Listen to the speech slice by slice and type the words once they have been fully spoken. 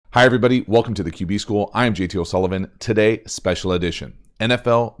Hi everybody, welcome to the QB School. I am JT O'Sullivan. Today, special edition,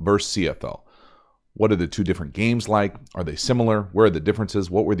 NFL versus CFL. What are the two different games like? Are they similar? Where are the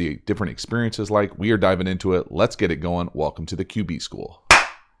differences? What were the different experiences like? We are diving into it. Let's get it going. Welcome to the QB School.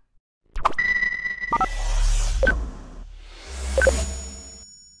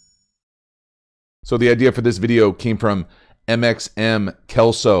 So the idea for this video came from MXM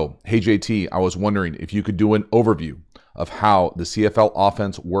Kelso. Hey JT, I was wondering if you could do an overview of how the CFL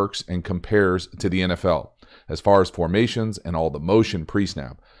offense works and compares to the NFL as far as formations and all the motion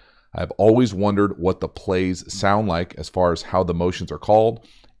pre-snap. I've always wondered what the plays sound like as far as how the motions are called,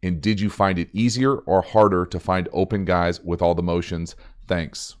 and did you find it easier or harder to find open guys with all the motions?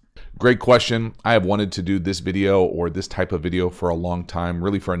 Thanks. Great question. I have wanted to do this video or this type of video for a long time,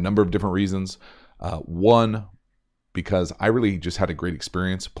 really for a number of different reasons. One, because I really just had a great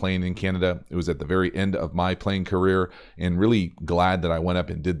experience playing in Canada. It was at the very end of my playing career, and really glad that I went up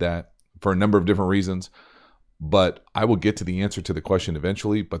and did that for a number of different reasons. But I will get to the answer to the question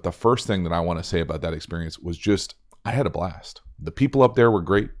eventually. But the first thing that I want to say about that experience was just, I had a blast. The people up there were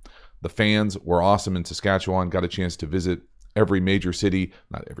great. The fans were awesome in Saskatchewan. Got a chance to visit every major city,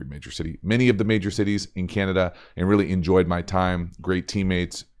 not every major city, many of the major cities in Canada, and really enjoyed my time. Great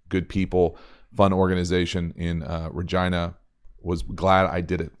teammates, good people, fun organization in Regina. Was glad I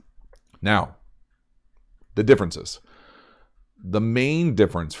did it. Now, the differences. The main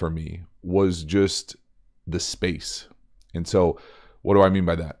difference for me was just the space. And so what do I mean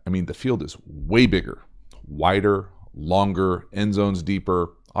by that? I mean, the field is way bigger, wider, longer, end zones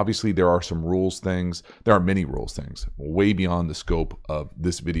deeper. Obviously, there are some rules things. There are many rules things way beyond the scope of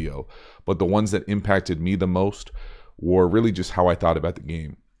this video. But the ones that impacted me the most were really just how I thought about the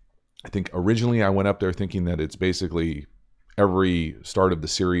game. I think originally I went up there thinking that it's basically every start of the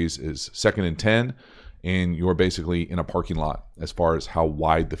series is 2nd and 10, and you're basically in a parking lot as far as how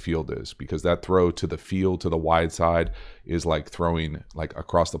wide the field is, because that throw to the field to the wide side is like throwing like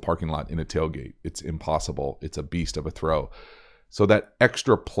across the parking lot in a tailgate. It's impossible. It's a beast of a throw. So that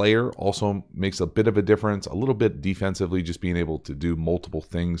extra player also makes a bit of a difference, a little bit defensively, just being able to do multiple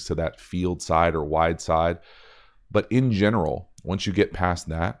things to that field side or wide side. But in general, once you get past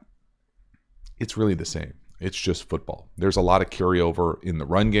that, it's really the same. It's just football. There's a lot of carryover in the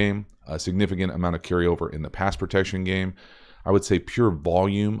run game, a significant amount of carryover in the pass protection game. I would say pure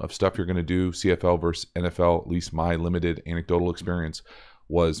volume of stuff you're going to do, CFL versus NFL, at least my limited anecdotal experience,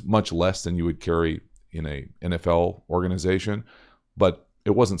 was much less than you would carry in a NFL organization. But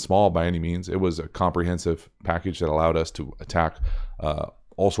it wasn't small by any means. It was a comprehensive package that allowed us to attack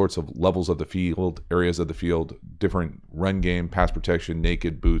all sorts of levels of the field, areas of the field, different run game, pass protection,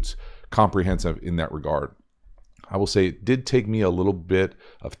 naked, boots, comprehensive in that regard. I will say it did take me a little bit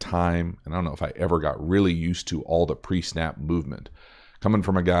of time, and I don't know if I ever got really used to all the pre-snap movement. Coming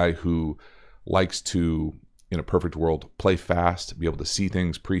from a guy who likes to, in a perfect world, play fast, be able to see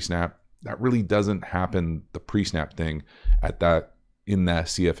things pre-snap, that really doesn't happen, the pre-snap thing, in that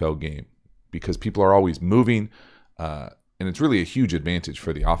CFL game, because people are always moving, and it's really a huge advantage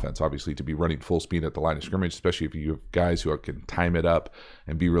for the offense, obviously, to be running full speed at the line of scrimmage, especially if you have guys who can time it up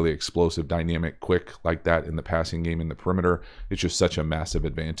and be really explosive, dynamic, quick like that in the passing game in the perimeter. It's just such a massive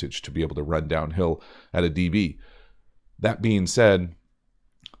advantage to be able to run downhill at a DB. That being said,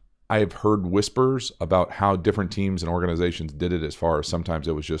 I have heard whispers about how different teams and organizations did it, as far as sometimes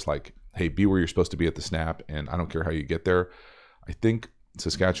it was just like, hey, be where you're supposed to be at the snap, and I don't care how you get there. I think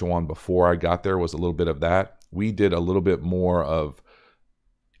Saskatchewan, before I got there, was a little bit of that. We did a little bit more of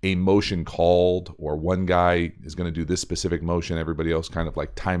a motion called, or one guy is going to do this specific motion, everybody else kind of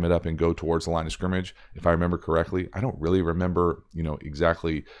like time it up and go towards the line of scrimmage, if I remember correctly. I don't really remember,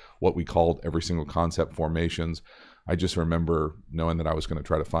 exactly what we called every single concept formations. I just remember knowing that I was going to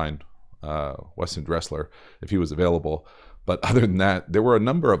try to find Weston Dressler if he was available. But other than that, there were a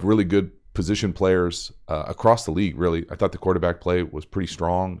number of really good position players across the league, really. I thought the quarterback play was pretty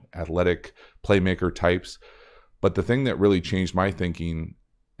strong, athletic, playmaker types. But the thing that really changed my thinking,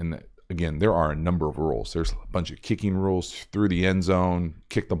 and again, there are a number of rules. There's a bunch of kicking rules through the end zone,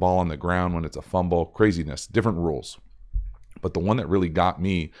 kick the ball on the ground when it's a fumble, craziness, different rules. But the one that really got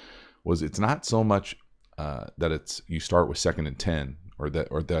me was, it's not so much that you start with 2nd and 10, or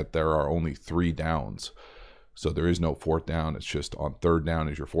that there are only 3 downs. So there is no 4th down. It's just on 3rd down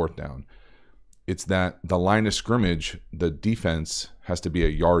is your 4th down. It's that the line of scrimmage, the defense has to be a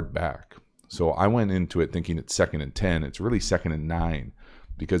yard back. So I went into it thinking it's 2nd and 10. It's really 2nd and 9,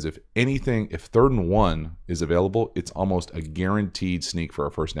 because if 3rd and 1 is available, it's almost a guaranteed sneak for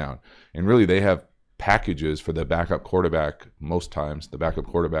a 1st down. And really, they have packages for the backup quarterback, most times the backup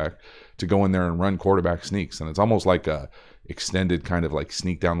quarterback, to go in there and run quarterback sneaks. And it's almost like a extended kind of like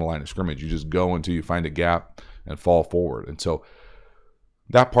sneak down the line of scrimmage. You just go until you find a gap and fall forward. And so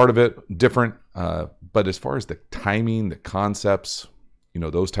that part of it, different. But as far as the timing, the concepts,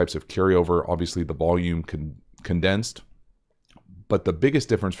 those types of carryover, obviously the volume condensed. But the biggest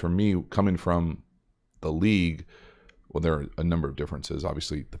difference for me coming from the league, well, there are a number of differences.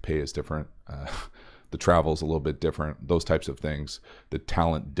 Obviously, the pay is different. The travel is a little bit different. Those types of things. The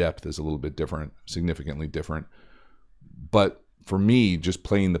talent depth is a little bit different, significantly different. But for me, just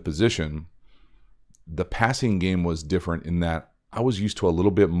playing the position, the passing game was different in that I was used to a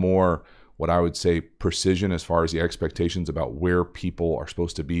little bit more what I would say precision as far as the expectations about where people are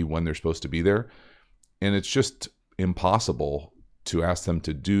supposed to be when they're supposed to be there. And it's just impossible to ask them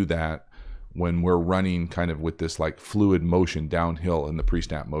to do that when we're running kind of with this like fluid motion downhill in the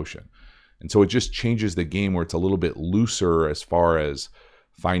pre-snap motion. And so it just changes the game where it's a little bit looser as far as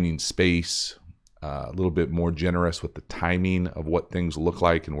finding space, a little bit more generous with the timing of what things look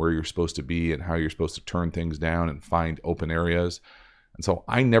like and where you're supposed to be and how you're supposed to turn things down and find open areas. And so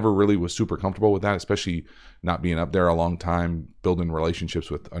I never really was super comfortable with that, especially not being up there a long time, building relationships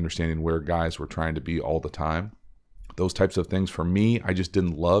with understanding where guys were trying to be all the time. Those types of things for me, I just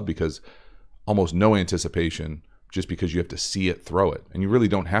didn't love because almost no anticipation, just because you have to see it, throw it. And you really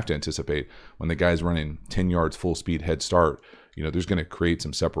don't have to anticipate when the guy's running 10 yards full speed head start. There's going to create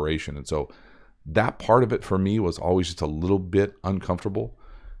some separation. And so that part of it for me was always just a little bit uncomfortable.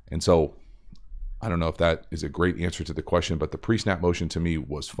 And so I don't know if that is a great answer to the question, but the pre-snap motion to me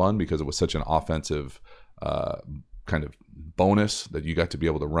was fun because it was such an offensive kind of bonus that you got to be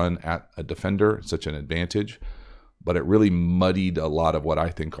able to run at a defender, such an advantage. But it really muddied a lot of what I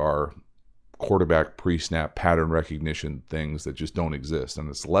think are quarterback pre-snap pattern recognition things that just don't exist. And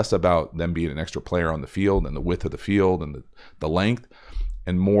it's less about them being an extra player on the field and the width of the field and the length,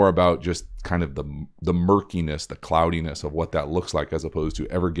 and more about just kind of the murkiness, the cloudiness of what that looks like, as opposed to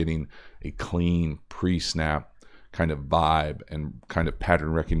ever getting a clean pre-snap kind of vibe and kind of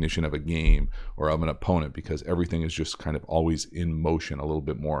pattern recognition of a game or of an opponent, because everything is just kind of always in motion, a little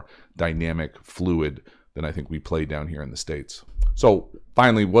bit more dynamic, fluid than I think we play down here in the States. So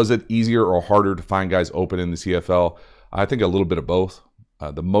finally, was it easier or harder to find guys open in the CFL? I think a little bit of both.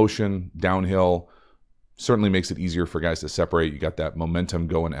 The motion downhill certainly makes it easier for guys to separate. You got that momentum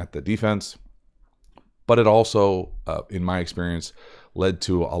going at the defense. But it also, in my experience, led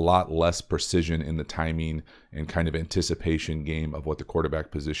to a lot less precision in the timing and kind of anticipation game of what the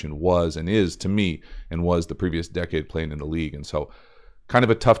quarterback position was and is to me, and was the previous decade playing in the league. And so kind of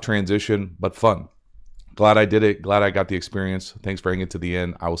a tough transition, but fun. Glad I did it. Glad I got the experience. Thanks for hanging to the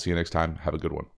end. I will see you next time. Have a good one.